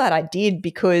so glad I did,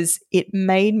 because it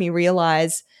made me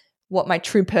realize what my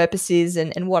true purpose is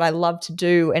and what I love to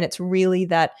do. And it's really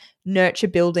that nurture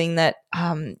building, that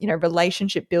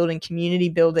relationship building, community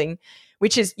building,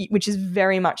 which is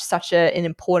very much such an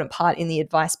important part in the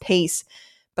advice piece.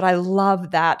 But I love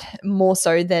that more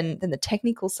so than the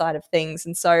technical side of things.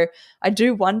 And so I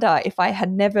do wonder, if I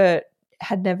had never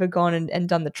gone and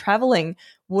done the traveling,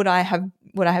 would I have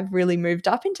really moved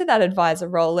up into that advisor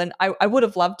role? And I would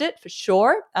have loved it for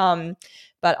sure.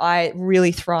 But I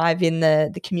really thrive in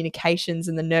the communications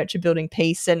and the nurture building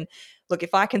piece. And look,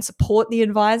 if I can support the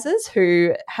advisors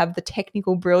who have the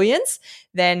technical brilliance,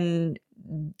 then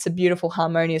it's a beautiful,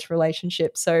 harmonious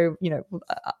relationship. So,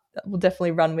 we'll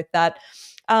definitely run with that.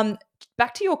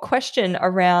 Back to your question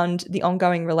around the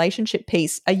ongoing relationship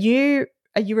piece. Are you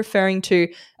referring to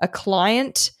a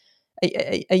client?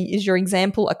 Is your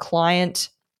example a client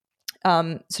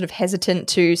sort of hesitant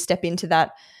to step into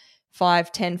that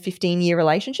 5, 10, 15-year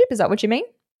relationship? Is that what you mean?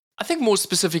 I think more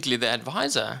specifically the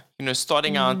advisor.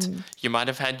 Starting out, you might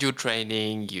have had your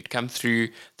training, you'd come through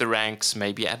the ranks,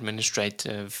 maybe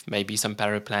administrative, maybe some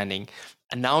paraplanning.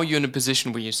 And now you're in a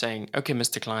position where you're saying, okay,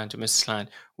 Mr. Client or Mrs. Client,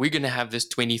 we're going to have this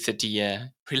 20,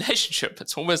 30-year relationship.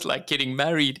 It's almost like getting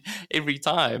married every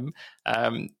time.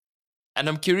 And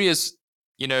I'm curious,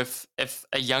 if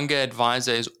a younger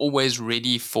advisor is always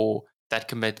ready for that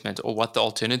commitment, or what the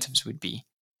alternatives would be.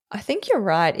 I think you're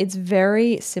right. It's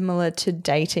very similar to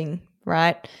dating,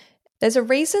 right? There's a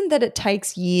reason that it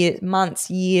takes months,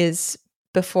 years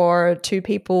before two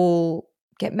people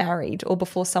get married, or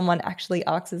before someone actually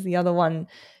asks the other one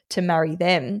to marry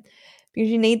them, because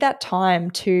you need that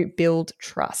time to build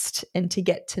trust and to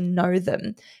get to know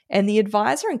them. And the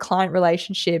advisor and client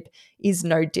relationship is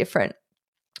no different.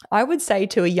 I would say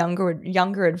to a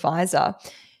younger advisor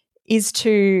is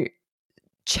to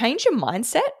change your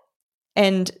mindset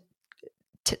and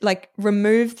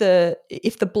remove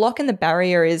if the block and the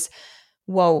barrier is,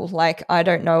 whoa, I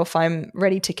don't know if I'm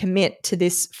ready to commit to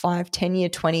this 5, 10-year,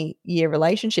 20-year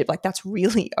relationship. That's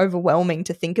really overwhelming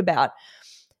to think about.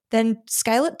 Then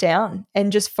scale it down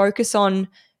and just focus on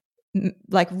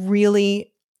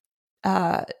really,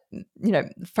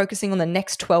 focusing on the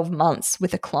next 12 months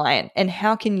with a client, and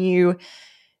how can you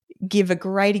give a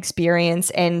great experience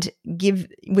and give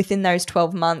within those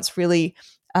 12 months really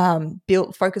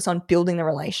focus on building the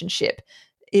relationship.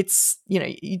 It's,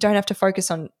 you don't have to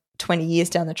focus on 20 years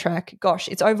down the track. Gosh,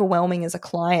 it's overwhelming as a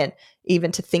client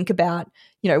even to think about,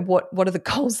 what are the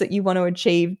goals that you want to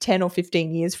achieve 10 or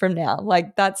 15 years from now?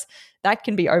 That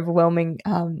can be overwhelming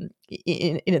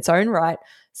in its own right.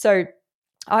 So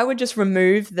I would just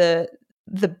remove the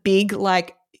big,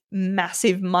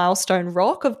 massive milestone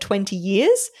rock of 20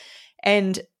 years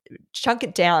and chunk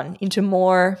it down into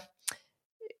more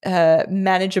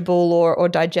manageable or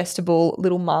digestible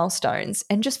little milestones,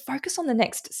 and just focus on the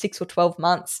next 6 or 12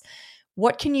 months.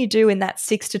 What can you do in that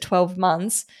 6 to 12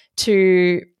 months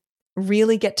to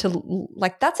really get to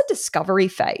like, that's a discovery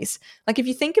phase. Like if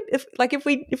you think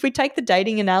if we take the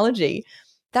dating analogy,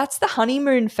 that's the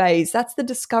honeymoon phase, that's the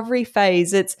discovery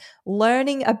phase. It's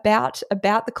learning about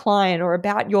the client or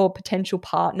about your potential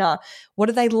partner. What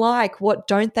do they like, what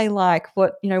don't they like,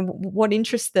 what, you know, what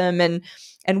interests them,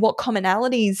 and what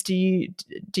commonalities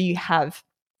do you have.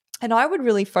 And I would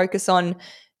really focus on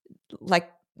like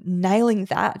nailing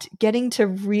that, getting to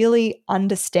really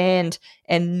understand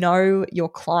and know your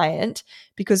client,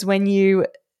 because when you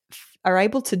are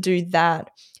able to do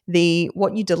that,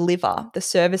 what you deliver, the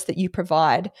service that you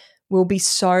provide will be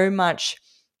so much,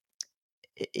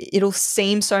 it'll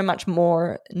seem so much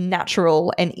more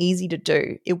natural and easy to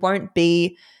do. It won't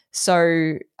be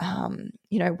so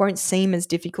won't seem as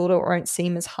difficult or won't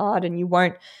seem as hard, and you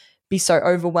won't be so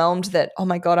overwhelmed that, oh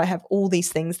my God, I have all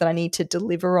these things that I need to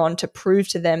deliver on to prove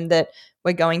to them that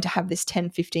we're going to have this 10,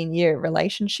 15-year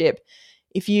relationship.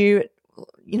 If you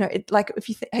if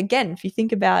you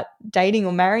think about dating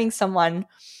or marrying someone,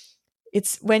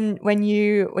 it's when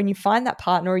you find that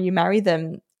partner or you marry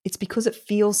them, it's because it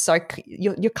feels so,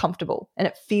 you're comfortable and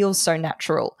it feels so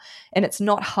natural, and it's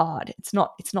not hard. It's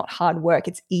not hard work.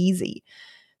 It's easy.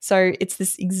 So it's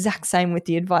this exact same with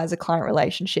the advisor-client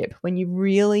relationship. When you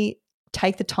really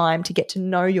take the time to get to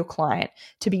know your client,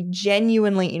 to be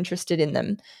genuinely interested in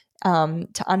them,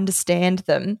 to understand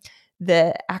them,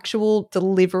 the actual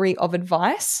delivery of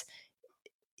advice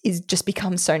just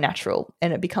becomes so natural,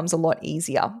 and it becomes a lot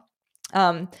easier.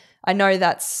 I know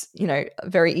that's,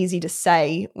 very easy to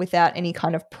say without any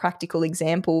kind of practical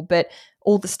example, but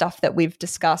all the stuff that we've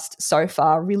discussed so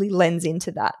far really lends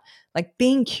into that. Like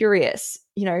being curious,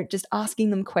 just asking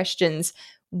them questions.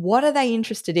 What are they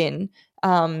interested in?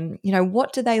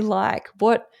 What do they like?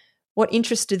 What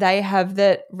interests do they have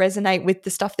that resonate with the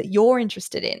stuff that you're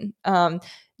interested in?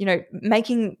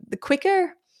 Making the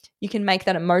quicker you can make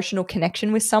that emotional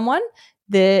connection with someone,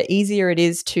 the easier it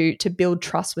is to build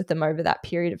trust with them over that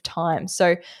period of time.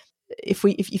 So if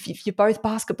you're both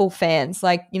basketball fans,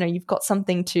 like, you've got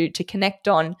something to connect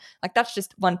on, like that's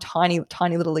just one tiny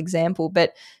little example.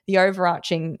 But the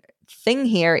overarching thing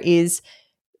here is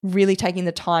really taking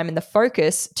the time and the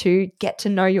focus to get to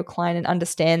know your client and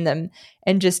understand them,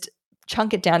 and just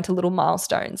chunk it down to little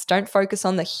milestones. Don't focus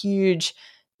on the huge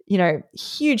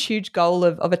goal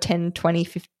of a 10, 20,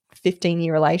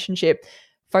 15-year relationship.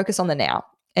 Focus on the now,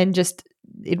 and just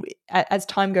as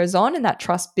time goes on and that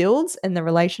trust builds and the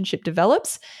relationship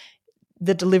develops,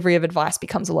 the delivery of advice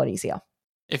becomes a lot easier.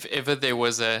 If ever there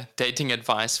was a dating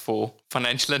advice for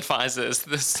financial advisors,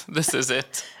 this is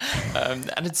it.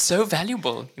 And it's so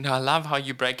valuable. I love how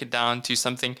you break it down to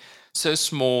something so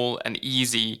small and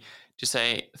easy to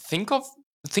say, think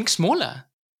smaller.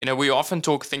 We often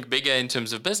think bigger in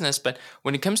terms of business, but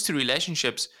when it comes to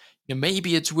relationships,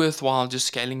 maybe it's worthwhile just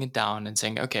scaling it down and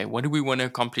saying, okay, what do we want to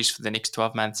accomplish for the next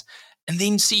 12 months? And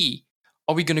then see,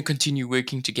 are we going to continue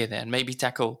working together and maybe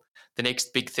tackle the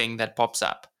next big thing that pops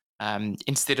up,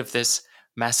 instead of this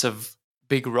massive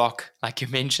big rock, like you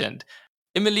mentioned.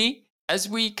 Emily, as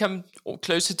we come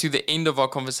closer to the end of our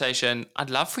conversation, I'd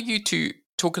love for you to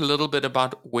talk a little bit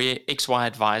about where XY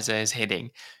Advisor is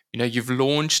heading. You've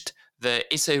launched the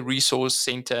SA Resource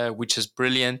Center, which is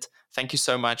brilliant. Thank you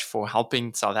so much for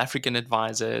helping South African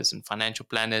advisors and financial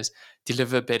planners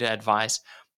deliver better advice.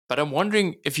 But I'm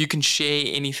wondering if you can share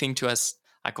anything to us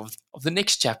like of the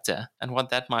next chapter and what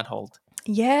that might hold.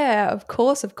 Yeah, of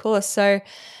course. So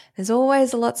there's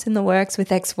always lots in the works with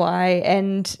XY,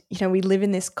 and we live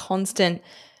in this constant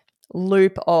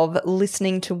loop of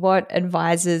listening to what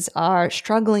advisors are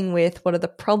struggling with, what are the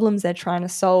problems they're trying to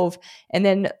solve, and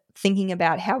then thinking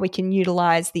about how we can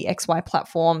utilize the XY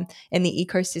platform and the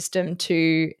ecosystem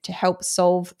to help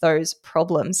solve those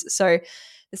problems. So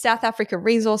the South Africa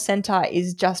Resource Centre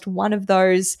is just one of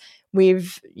those.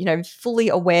 We've, fully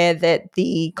aware that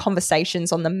the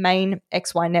conversations on the main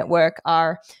XY network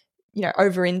are,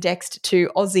 over-indexed to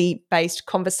Aussie-based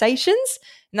conversations.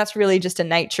 And that's really just a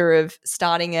nature of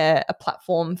starting a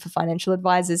platform for financial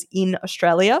advisors in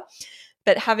Australia.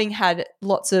 But having had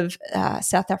lots of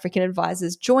South African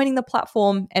advisors joining the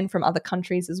platform and from other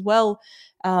countries as well,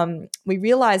 we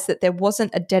realized that there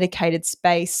wasn't a dedicated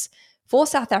space for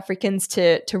South Africans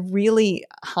to really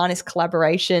harness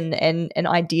collaboration and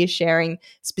idea sharing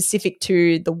specific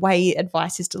to the way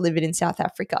advice is delivered in South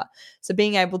Africa. So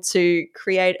being able to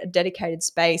create a dedicated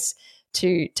space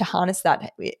to harness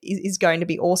that is going to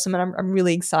be awesome. And I'm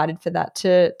really excited for that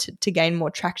to gain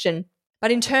more traction.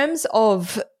 But in terms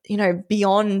of,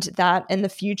 beyond that and the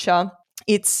future,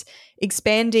 it's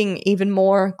expanding even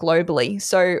more globally.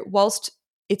 So whilst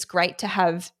it's great to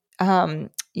have,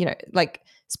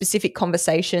 specific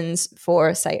conversations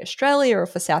for, say, Australia or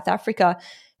for South Africa,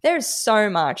 there's so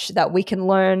much that we can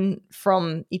learn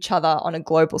from each other on a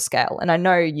global scale. And I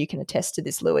know you can attest to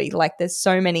this, Louis. Like, there's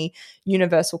so many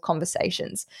universal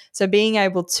conversations. So being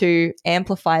able to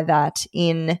amplify that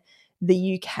in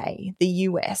the UK, the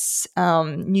US,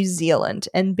 New Zealand,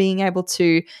 and being able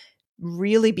to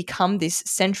really become this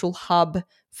central hub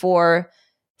for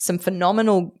some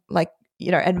phenomenal,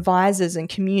 advisors and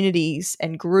communities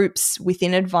and groups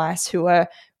within advice who are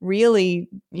really,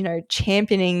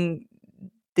 championing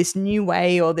this new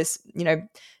way, or this,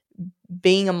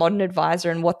 being a modern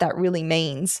advisor and what that really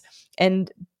means.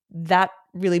 And that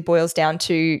really boils down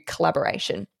to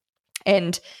collaboration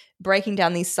and breaking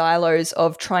down these silos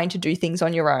of trying to do things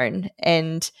on your own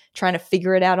and trying to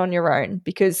figure it out on your own,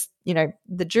 because,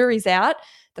 the jury's out.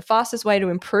 The fastest way to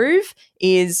improve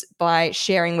is by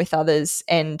sharing with others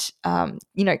and,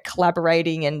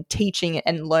 collaborating and teaching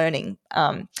and learning.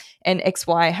 And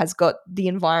XY has got the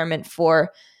environment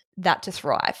for that to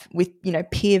thrive with,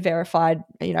 peer verified,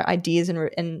 ideas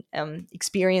and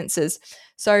experiences.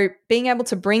 So being able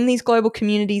to bring these global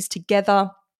communities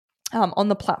together on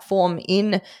the platform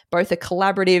in both a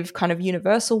collaborative kind of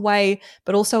universal way,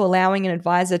 but also allowing an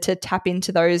advisor to tap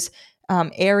into those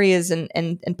areas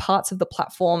and parts of the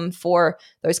platform for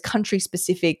those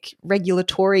country-specific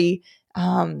regulatory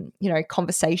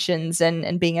conversations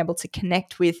and being able to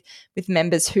connect with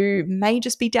members who may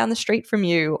just be down the street from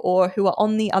you or who are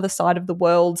on the other side of the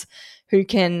world, who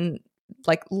can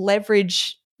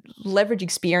leverage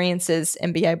experiences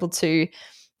and be able to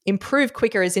improve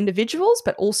quicker as individuals,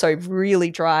 but also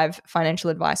really drive financial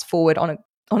advice forward on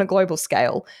a global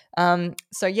scale.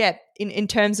 So yeah, in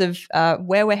terms of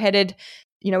where we're headed,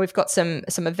 we've got some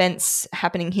events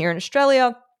happening here in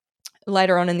Australia.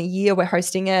 Later on in the year, we're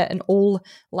hosting an all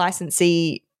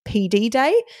licensee PD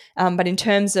day. But in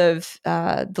terms of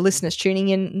the listeners tuning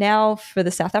in now for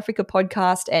the South Africa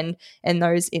podcast and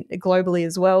those globally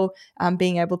as well,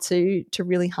 being able to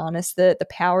really harness the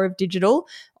power of digital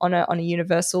on a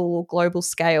universal global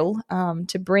scale,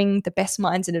 to bring the best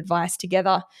minds and advice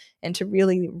together and to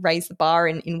really raise the bar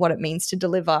in what it means to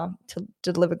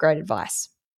deliver great advice.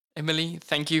 Emily,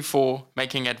 thank you for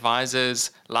making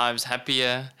advisors' lives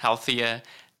happier, healthier,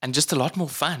 and just a lot more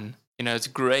fun. It's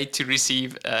great to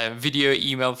receive a video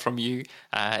email from you.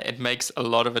 It makes a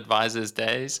lot of advisors'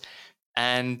 days.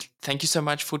 And thank you so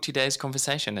much for today's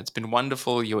conversation. It's been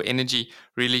wonderful. Your energy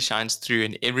really shines through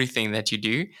in everything that you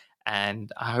do.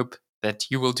 And I hope that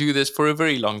you will do this for a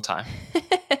very long time.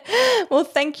 Well,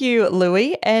 thank you,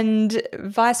 Louis. And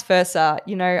vice versa.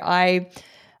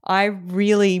 I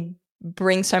really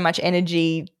bring so much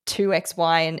energy to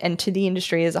XY and to the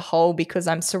industry as a whole because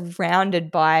I'm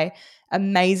surrounded by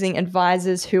amazing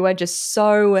advisors who are just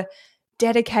so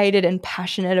dedicated and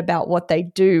passionate about what they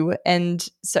do. And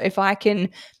so if I can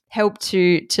help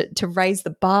to raise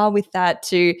the bar with that,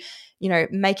 to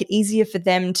make it easier for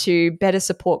them to better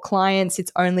support clients,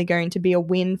 it's only going to be a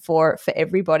win for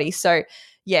everybody. So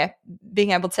yeah,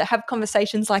 being able to have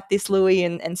conversations like this, Louis,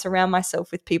 and surround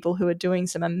myself with people who are doing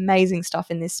some amazing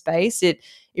stuff in this space, it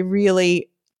really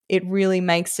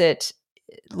makes it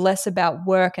less about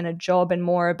work and a job and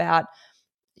more about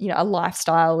a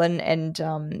lifestyle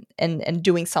and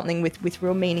doing something with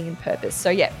real meaning and purpose.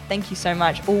 So yeah, thank you so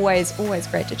much. Always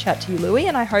great to chat to you, Louis,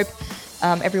 and I hope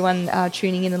everyone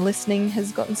tuning in and listening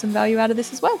has gotten some value out of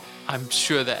this as well. I'm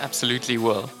sure they absolutely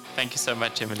will. Thank you so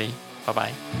much, Emily.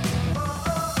 Bye-bye.